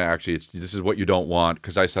 "Nah, we're gonna actually. This is what you don't want,"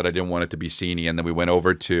 because I said I didn't want it to be sceney, and then we went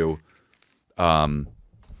over to,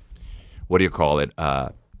 what do you call it?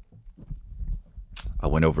 We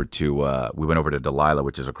went over to Delilah,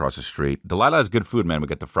 which is across the street. Delilah has good food, man. We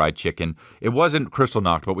got the fried chicken. It wasn't Crystal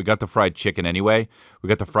Knocked, but we got the fried chicken anyway. We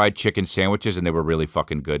got the fried chicken sandwiches, and they were really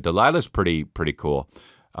fucking good. Delilah's pretty cool.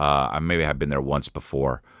 I maybe have been there once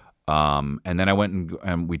before. And then I went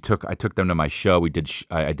and I took them to my show. I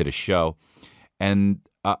did a show, and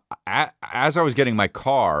as I was getting my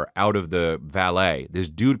car out of the valet, this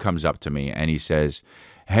dude comes up to me and he says,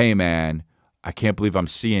 "Hey, man, I can't believe I'm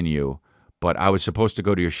seeing you. But I was supposed to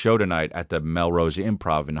go to your show tonight at the Melrose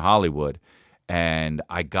Improv in Hollywood, and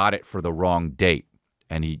I got it for the wrong date."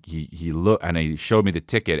 And he looked and he showed me the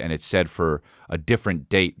ticket, and it said for a different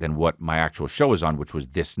date than what my actual show was on, which was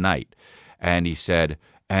this night. And he said,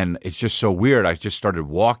 "And it's just so weird. I just started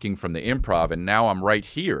walking from the Improv, and now I'm right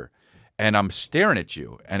here, and I'm staring at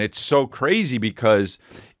you. And it's so crazy because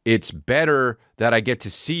it's better that I get to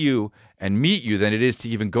see you and meet you than it is to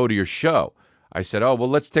even go to your show." I said, "Oh, well,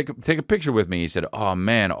 let's take a picture with me." He said, "Oh,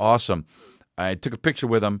 man, awesome." I took a picture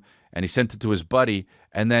with him, and he sent it to his buddy.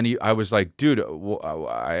 And then I was like, "Dude,"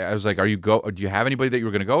 I was like, do you have anybody that you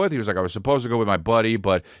were going to go with?" He was like, "I was supposed to go with my buddy,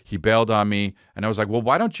 but he bailed on me." And I was like, "Well,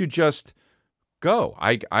 why don't you just go?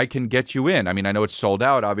 I can get you in. I mean, I know it's sold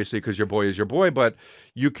out, obviously, because your boy is your boy, but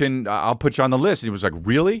you can, I'll put you on the list." And he was like,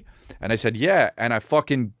 "Really?" And I said, "Yeah." And I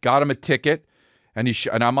fucking got him a ticket, and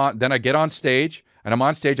then I get on stage. And I'm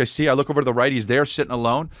on stage, I look over to the right, he's there sitting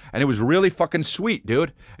alone, and it was really fucking sweet,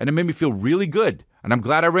 dude. And it made me feel really good. And I'm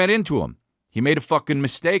glad I ran into him. He made a fucking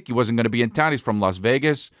mistake. He wasn't going to be in town. He's from Las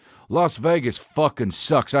Vegas. Las Vegas fucking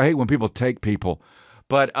sucks. I hate when people take people.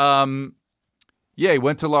 But, yeah, he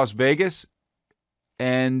went to Las Vegas,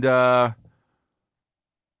 and, or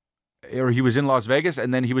he was in Las Vegas,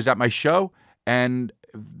 and then he was at my show, and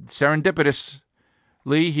serendipitous,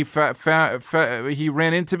 Lee, he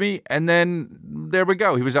ran into me, and then there we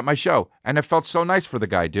go. He was at my show, and it felt so nice for the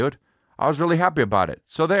guy, dude. I was really happy about it.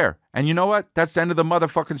 So there. And you know what? That's the end of the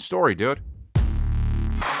motherfucking story, dude.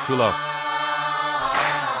 Too low.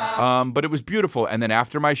 But it was beautiful. And then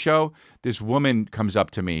after my show, this woman comes up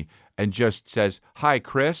to me and just says, "Hi,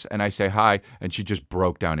 Chris." And I say, "Hi." And she just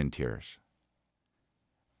broke down in tears.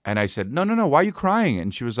 And I said, No. Why are you crying?"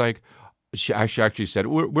 And she was like, she actually said,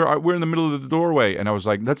 we're in the middle of the doorway. And I was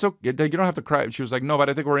like, "That's okay. You don't have to cry." She was like, "No, but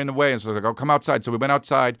I think we're in the way." And so I was like, "Oh, come outside." So we went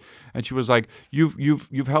outside, and she was like,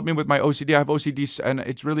 You've helped me with my OCD. I have OCD, and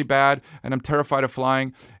it's really bad, and I'm terrified of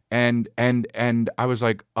flying." And I was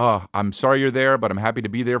like, "Oh, I'm sorry you're there, but I'm happy to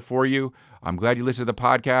be there for you. I'm glad you listened to the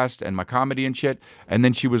podcast and my comedy and shit." And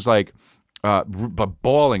then she was like, but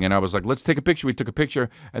bawling, and I was like, "Let's take a picture." We took a picture,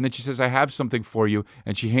 and then she says, "I have something for you,"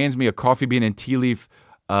 and she hands me a coffee bean and tea leaf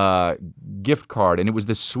gift card, and it was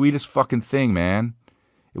the sweetest fucking thing, man.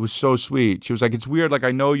 It was so sweet. She was like, "It's weird, like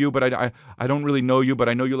I know you, but I don't really know you, but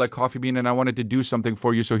I know you like coffee bean, and I wanted to do something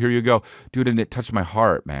for you, so here you go." Dude, and it touched my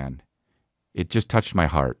heart, man. It just touched my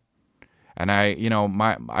heart. And I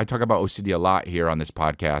talk about OCD a lot here on this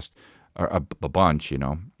podcast, or a bunch,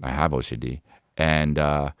 I have OCD. And,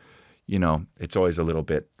 it's always a little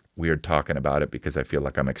bit weird talking about it because I feel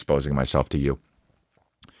like I'm exposing myself to you.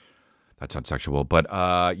 That sounds sexual. But,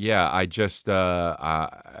 yeah, I just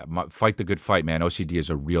fight the good fight, man. OCD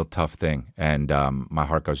is a real tough thing. And my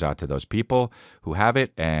heart goes out to those people who have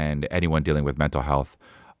it and anyone dealing with mental health.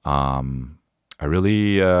 I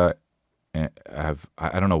really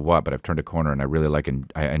I don't know what, but I've turned a corner, and I really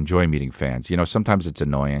I enjoy meeting fans. Sometimes it's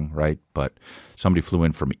annoying, right? But somebody flew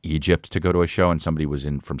in from Egypt to go to a show, and somebody was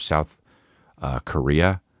in from South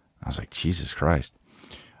Korea. I was like, Jesus Christ.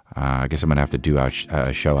 I guess I'm going to have to do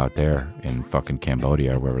a show out there in fucking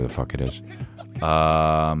Cambodia or wherever the fuck it is.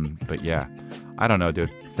 But yeah, I don't know, dude.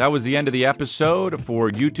 That was the end of the episode for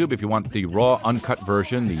YouTube. If you want the raw, uncut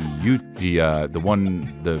version, the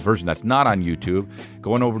version that's not on YouTube,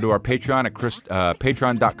 go on over to our Patreon at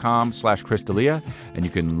patreon.com/Chris D'Elia, and you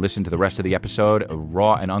can listen to the rest of the episode,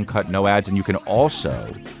 raw and uncut, no ads, and you can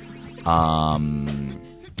also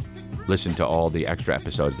listen to all the extra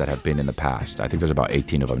episodes that have been in the past. I think there's about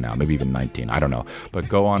 18 of them now, maybe even 19. I don't know. But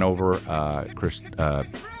go on over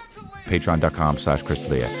patreon.com/Chris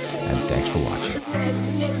D'Elia, and thanks for watching.